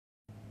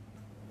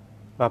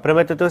ប្រ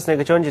មេទទស្សនិ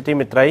កជនជាទី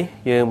មេត្រី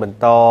យើងបន្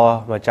ត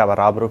មកចាប់អា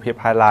រម្មណ៍រូបភាព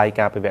highlight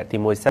ការពីវគ្គទី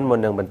 1 សិនមុន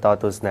នឹងបន្ត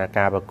ទស្សនា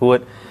ការប្រកួត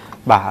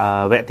បាទ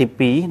វគ្គទី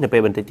 2 នៅពេ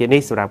លបន្តិចទៀត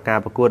នេះសម្រាប់ការ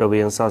ប្រកួតរ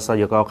វាង ស.ស.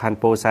យ.ក ខណ្ឌ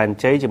ពោធិ៍សែន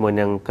ជ័យជាមួយ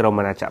នឹងក្រុម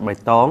អាណាចក្របៃ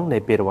តងនៃ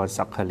ពានរង្វាន់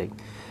Soccer League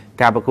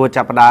ការប្រកួត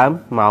ចាប់ផ្ដើម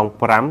ម៉ោង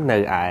 5 នៅ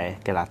ឯ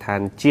កីឡដ្ឋាន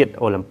ជាតិ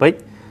អូឡ িম্প ិក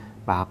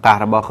បាទឱកាស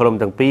របស់ក្រុម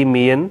ទាំងពីរ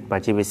មានបា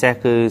ទជាពិសេស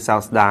គឺសោក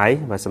ស្ដាយ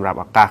បាទសម្រាប់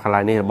ឱកាសកន្លែ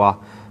ងនេះរបស់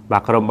បា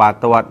ទក្រុមបាល់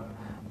ទាត់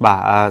បាទ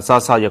ស.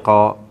ស.យ.ក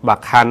បាទ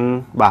ខណ្ឌ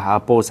បាទ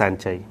ពោធិ៍សែន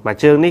ជ័យបាទ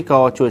ជើងនេះក៏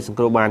ជួយសង្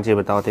គ្រោះបានជាប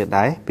ន្តទៀត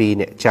ដែរពី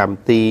អ្នកចាំ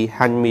ទី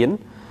ហាញ់មាន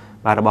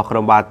បាទរបស់ក្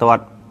រុមបាល់ទា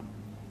ត់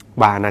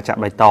បាទអាណាចក្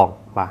របៃតង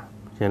បាទ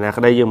ជាណា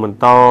ក្តីយើងបន្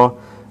ត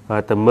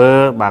ទៅមើល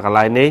បាទកន្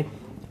លែងនេះ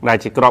ដែល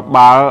ជាក្រប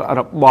បាល់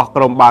របស់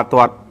ក្រុមបាល់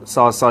ទាត់ស.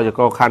ស.យ.ក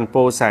ខណ្ឌ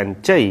ពោធិ៍សែន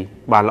ជ័យ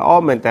បាទល្អ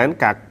មែនតើ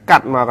ការកា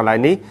ត់មកកន្លែង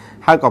នេះ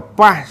ហើយក៏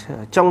ប៉ះ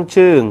ចុង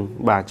ជើង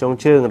បាទចុង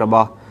ជើងរប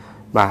ស់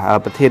បាទ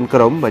ប្រធានក្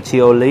រុមបាទឈី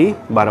អូលី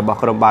បាទរបស់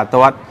ក្រុមបាល់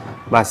ទាត់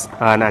បាទ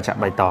អាណាចក្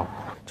របៃតង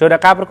ចូលដ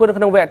ល់ការប្រកួតនៅ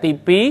ក្នុងវគ្គទី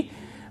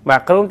 2 បា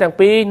ទក្រុមទាំង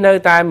ពីរនៅ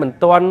តែមិន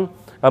ទាន់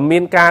មា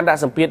នការដាក់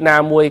សម្ពាធណា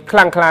មួយខ្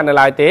លាំងក្លានៅ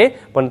ឡើយទេ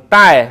ប៉ុន្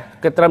តែ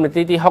គឺត្រឹមនា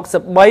ទីទី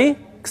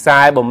 63 ខ្សែ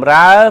បំ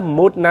រើ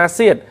មូតណា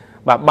សៀត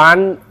បាទបាន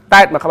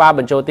តែតមកក្បាល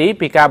បញ្ចូលទី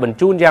ពីការបញ្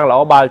ជូនយ៉ាងល្អ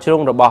បាល់ជ្រុ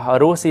ងរបស់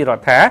រស់ស៊ីរ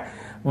ដ្ឋា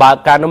បើ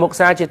ការនៅមុខខ្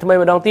សែជាថ្មី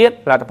ម្ដងទៀត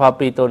លទ្ធផល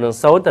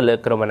 2-0 ទៅលើ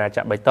ក្រុមអាណាច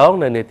ក្របៃតង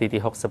នៅនាទីទី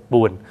 64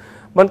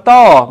 បន្ត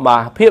បា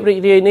ទភាពរីក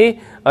រាយនេះ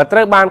ត្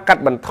រូវបានកា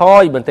ត់បន្ថ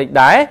យបន្តិច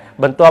ដែរ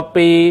បន្ទាប់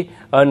ពី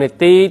នា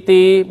ទី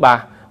ទីបាទ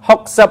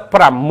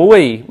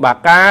66បាទ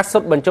ការសុ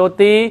ទ្ធបញ្ចូល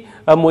ទី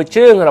មួយ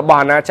ជើងរបស់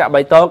អាណាចក្រ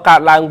បៃតងកើត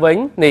ឡើងវិញ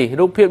នេះ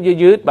រូបភាព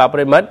យឺតបាទប្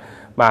រិមិត្ត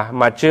បាទ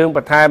មួយជើងប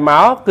ន្ថែមម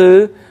កគឺ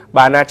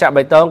បាទអាណាចក្រ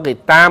បៃតងគេ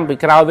តាមពី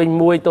ក្រោយវិញ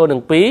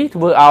1-2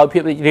ធ្វើឲ្យភា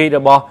ពរីករាយរ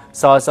បស់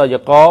ស.ស.យ.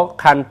ក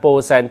ខណ្ឌពោ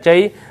ធិ៍សែនជ័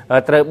យ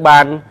ត្រូវ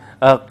បាន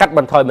កាត់ប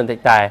ន្ថយបន្តិច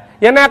ដែរ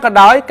យ៉ាងណាក៏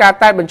ដោយការ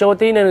តែបញ្ចូល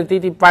ទីនៅនាទី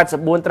ទី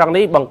 84 ត្រង់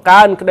នេះបង្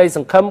កើនក្តីស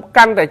ង្ឃឹម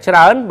កាន់តែច្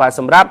រើនបាទ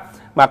សម្រាប់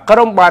បាទក្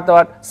រុមបាល់ទា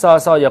ត់ ស.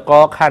ស.យ.ក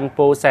ខណ្ឌ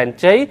ពោធិ៍សែន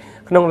ជ័យ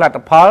ក្នុងលទ្ធ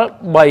ផល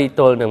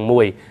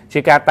 3-1 ជា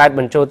ការតែប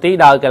ញ្ចូលទី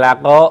ដោយកីឡាក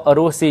ររ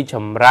ស់ស៊ីច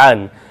ម្រើន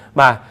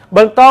បាទប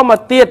ន្តមក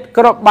ទៀត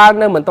គ្រាប់បាល់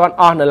នៅមិនទាន់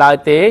អស់នៅឡើយ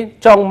ទេ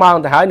ចុងម៉ោង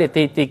ទៅហើយនា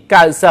ទីទី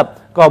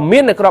 90 ក៏មា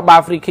ននៅគ្រាប់បា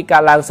ល់ free kick កើ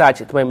តឡើងសារ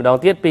ជាថ្មីម្ដង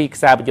ទៀតពី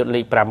ខ្សែប្រយុទ្ធ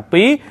លេខ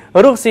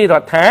 7 រស់ស៊ីរ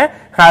ដ្ឋា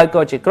ហើយ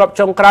ក៏ជាគ្រាប់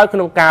ចុងក្រោយក្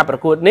នុងការប្រ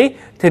កួតនេះ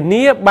ធា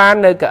នាបាន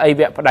នៅកៅអី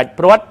វគ្គផ្ដាច់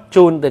ព្រាត់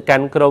ជូនទៅកា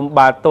ន់ក្រុម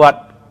បាល់ទាត់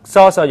ស.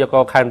ស.យ.ក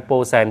ខណ្ឌពោ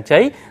ធិ៍សែនជ័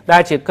យដែ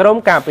លជាក្រុម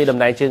ការពីតំ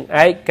ណែងជើង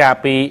ឯកការ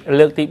ពី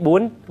លើកទី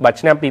 4 បាទ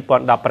ឆ្នាំ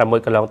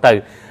 2016 កន្លងទៅ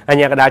អញ្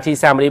ញាកដាជី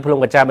សាមរីភ្លុង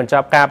កញ្ចាបញ្ច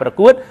ប់ការប្រ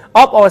កួត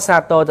អបអរសា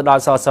ទរទៅដ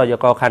ល់ ស.ស.យ.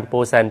ក ខណ្ឌពោ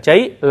ធិ៍សែនជ័យ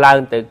ឡើង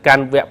ទៅកា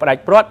ន់វគ្គផ្ដា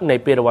ច់ព្រាត់នៃ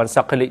ពានរង្វាន់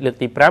Soccer League លើក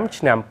ទី 5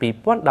 ឆ្នាំ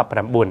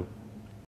 2019